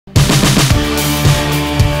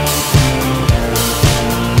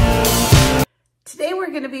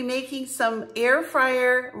we're going to be making some air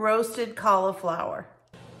fryer roasted cauliflower.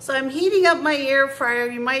 So I'm heating up my air fryer.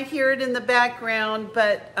 You might hear it in the background,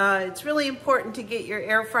 but it's really important to get your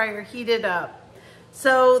air fryer heated up.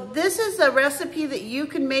 So this is a recipe that you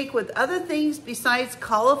can make with other things besides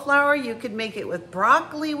cauliflower. You could make it with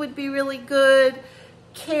broccoli, would be really good,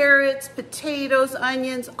 carrots, potatoes,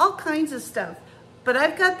 onions, all kinds of stuff. But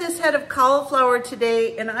I've got this head of cauliflower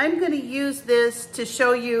today, and I'm going to use this to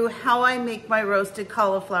show you how I make my roasted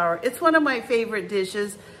cauliflower. It's one of my favorite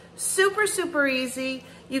dishes. Super, super easy.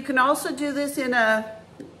 You can also do this in an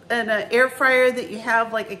air fryer that you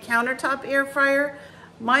have, like a countertop air fryer.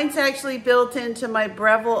 Mine's actually built into my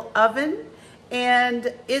Blvd oven,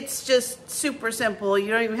 and it's just super simple. You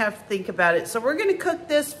don't even have to think about it. So we're going to cook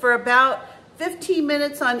this for about 15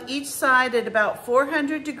 minutes on each side at about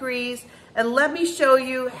 400 degrees. And let me show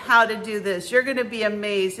you how to do this. You're gonna be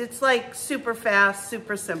amazed. It's like super fast,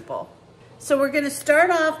 super simple. So we're gonna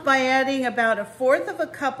start off by adding about 1/4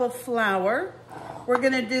 cup of flour. We're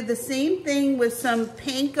gonna do the same thing with some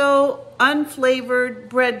panko unflavored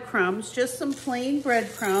breadcrumbs, just some plain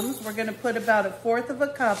breadcrumbs. We're gonna put about 1/4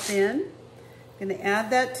 cup in. I'm gonna add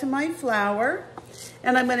that to my flour.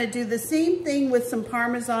 And I'm gonna do the same thing with some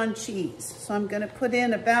Parmesan cheese. So I'm gonna put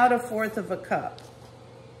in about 1/4 cup.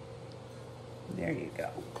 There you go.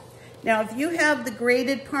 Now, if you have the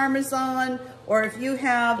grated Parmesan, or if you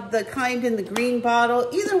have the kind in the green bottle,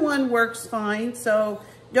 either one works fine. So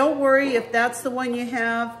don't worry if that's the one you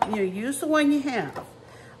have. Use the one you have.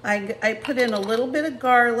 I put in a little bit of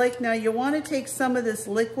garlic. Now, you want to take some of this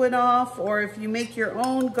liquid off, or if you make your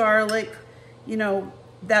own garlic,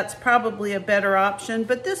 that's probably a better option.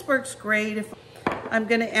 But this works great. I'm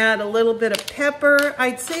gonna add a little bit of pepper.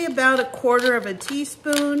 I'd say about 1/4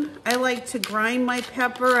 teaspoon. I like to grind my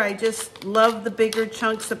pepper. I just love the bigger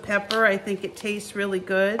chunks of pepper. I think it tastes really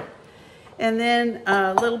good. And then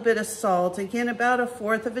a little bit of salt. Again, about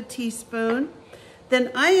 1/4 teaspoon. Then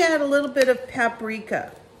I add a little bit of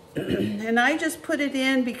paprika. And I just put it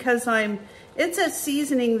in because it's a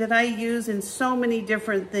seasoning that I use in so many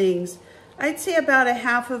different things. I'd say about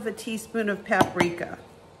 1/2 teaspoon of paprika.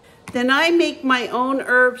 Then I make my own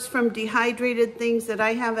herbs from dehydrated things that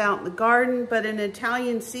I have out in the garden, but an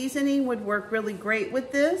Italian seasoning would work really great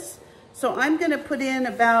with this. So I'm gonna put in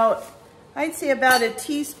I'd say about 1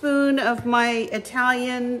 teaspoon of my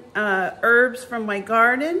Italian herbs from my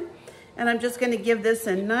garden. And I'm just gonna give this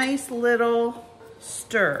a nice little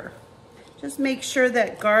stir. Just make sure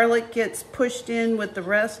that garlic gets pushed in with the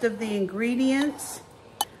rest of the ingredients.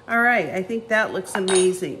 All right, I think that looks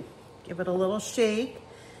amazing. Give it a little shake.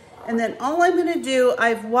 And then all I'm gonna do,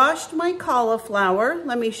 I've washed my cauliflower.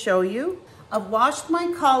 Let me show you. I've washed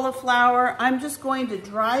my cauliflower. I'm just going to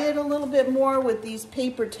dry it a little bit more with these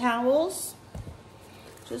paper towels,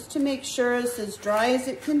 just to make sure it's as dry as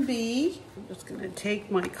it can be. I'm just gonna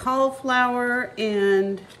take my cauliflower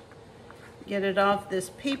and get it off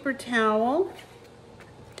this paper towel,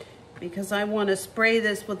 because I wanna spray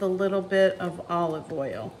this with a little bit of olive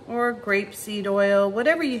oil or grapeseed oil,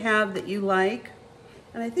 whatever you have that you like.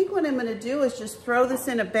 And I think what I'm gonna do is just throw this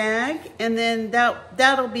in a bag, and then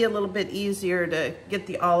that'll be a little bit easier to get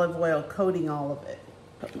the olive oil coating all of it.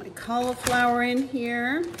 Put my cauliflower in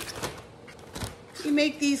here. You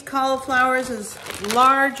make these cauliflowers as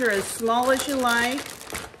large or as small as you like.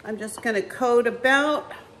 I'm just gonna coat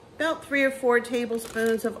about 3 or 4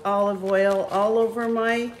 tablespoons of olive oil all over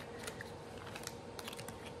my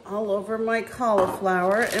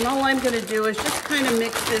cauliflower. And all I'm gonna do is just kind of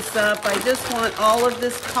mix this up. I just want all of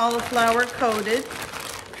this cauliflower coated.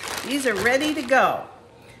 These are ready to go.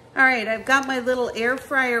 All right, I've got my little air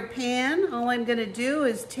fryer pan. All I'm gonna do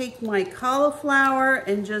is take my cauliflower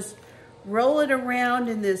and just roll it around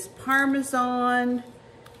in this Parmesan,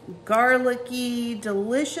 garlicky,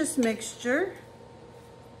 delicious mixture.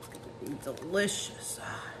 Delicious.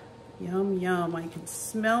 Yum, yum. I can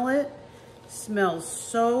smell it. Smells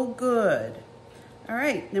so good. All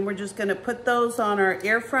right, then we're just gonna put those on our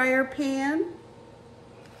air fryer pan.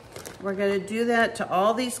 We're gonna do that to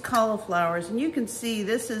all these cauliflowers. And you can see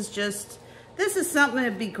this is something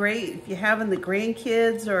that'd be great if you're having the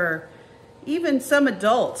grandkids or even some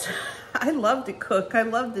adults. I love to cook. I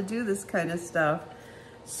love to do this kind of stuff.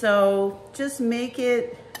 So just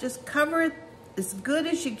cover it as good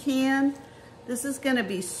as you can. This is gonna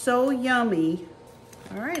be so yummy.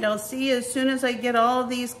 All right, I'll see you as soon as I get all of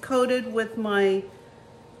these coated with my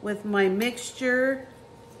mixture,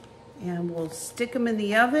 and we'll stick them in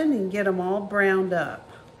the oven and get them all browned up.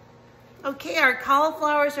 Okay, our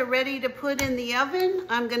cauliflowers are ready to put in the oven.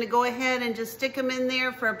 I'm gonna go ahead and just stick them in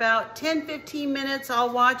there for about 10-15 minutes. I'll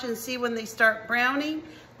watch and see when they start browning.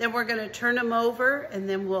 Then we're gonna turn them over and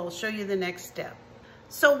then we'll show you the next step.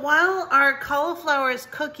 So while our cauliflower is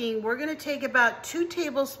cooking, we're gonna take about 2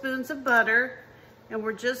 tablespoons of butter and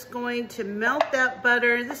we're just going to melt that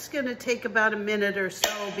butter. This is gonna take about a minute or so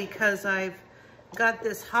because I've got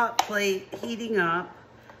this hot plate heating up.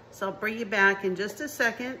 So I'll bring you back in just a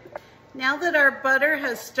second. Now that our butter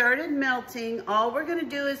has started melting, all we're gonna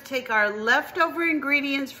do is take our leftover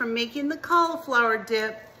ingredients from making the cauliflower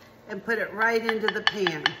dip and put it right into the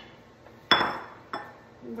pan.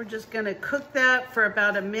 We're just gonna cook that for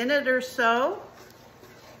about a minute or so.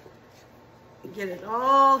 Get it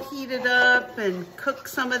all heated up and cook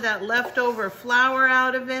some of that leftover flour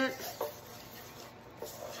out of it.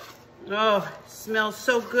 Oh, smells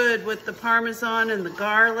so good with the parmesan and the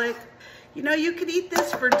garlic. You know, you could eat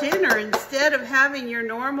this for dinner instead of having your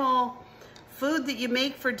normal food that you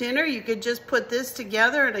make for dinner. You could just put this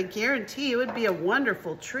together and I guarantee it would be a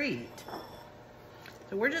wonderful treat.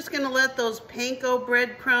 So we're just gonna let those panko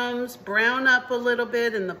breadcrumbs brown up a little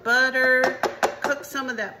bit in the butter, cook some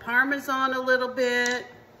of that parmesan a little bit.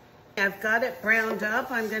 I've got it browned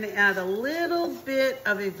up. I'm gonna add a little bit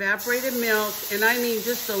of evaporated milk, and I mean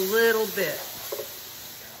just a little bit.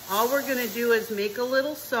 All we're gonna do is make a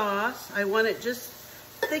little sauce. I want it just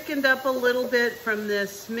thickened up a little bit from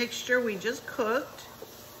this mixture we just cooked.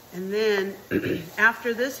 And then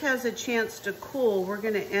after this has a chance to cool, we're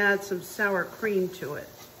gonna add some sour cream to it.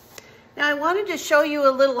 Now I wanted to show you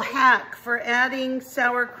a little hack for adding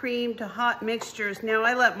sour cream to hot mixtures. Now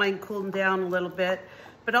I let mine cool down a little bit,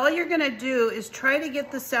 but all you're gonna do is try to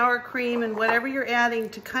get the sour cream and whatever you're adding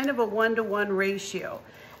to kind of a 1-to-1 ratio.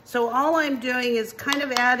 So all I'm doing is kind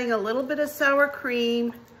of adding a little bit of sour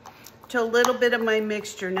cream to a little bit of my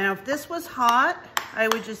mixture. Now if this was hot, I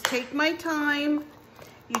would just take my time.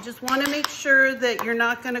 You just want to make sure that you're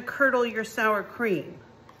not going to curdle your sour cream.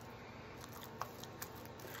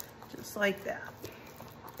 Just like that.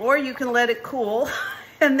 Or you can let it cool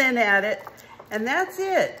and then add it. And that's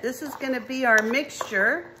it. This is going to be our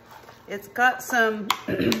mixture. It's got some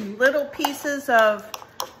little pieces of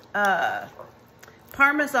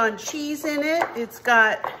Parmesan cheese in it. It's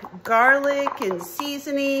got garlic and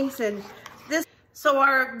seasonings and this. So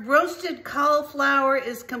our roasted cauliflower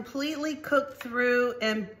is completely cooked through,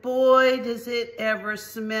 and boy, does it ever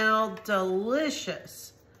smell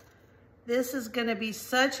delicious. This is gonna be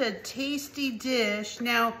such a tasty dish.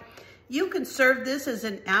 Now, you can serve this as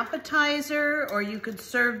an appetizer, or you could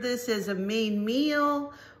serve this as a main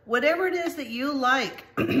meal, whatever it is that you like.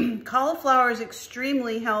 Cauliflower is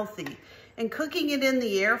extremely healthy, and cooking it in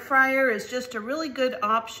the air fryer is just a really good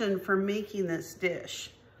option for making this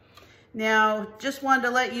dish. Now, just wanted to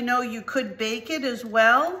let you know you could bake it as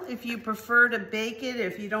well if you prefer to bake it,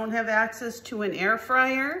 if you don't have access to an air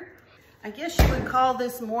fryer. I guess you would call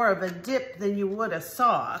this more of a dip than you would a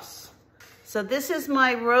sauce. So this is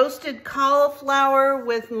my roasted cauliflower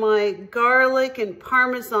with my garlic and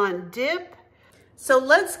Parmesan dip. So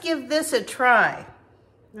let's give this a try.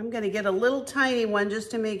 I'm gonna get a little tiny one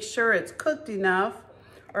just to make sure it's cooked enough,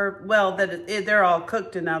 or well, that they're all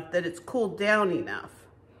cooked enough, that it's cooled down enough.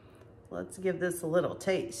 Let's give this a little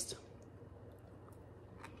taste.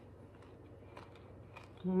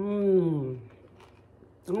 Wow.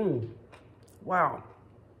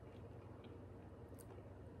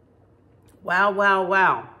 Wow, wow,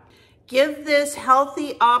 wow. Give this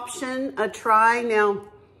healthy option a try. Now,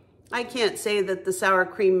 I can't say that the sour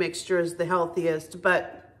cream mixture is the healthiest,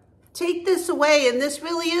 but take this away and this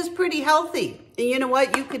really is pretty healthy. And you know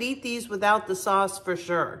what? You could eat these without the sauce for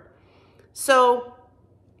sure. So,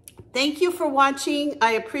 thank you for watching.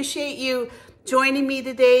 I appreciate you joining me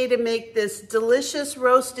today to make this delicious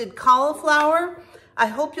roasted cauliflower. I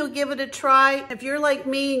hope you'll give it a try. If you're like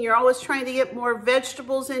me and you're always trying to get more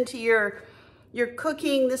vegetables into your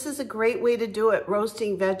cooking, this is a great way to do it,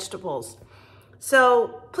 roasting vegetables.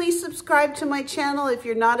 So please subscribe to my channel if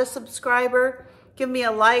you're not a subscriber. Give me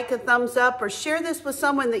a like, a thumbs up, or share this with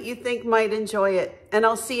someone that you think might enjoy it. And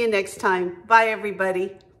I'll see you next time. Bye,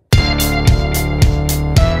 everybody.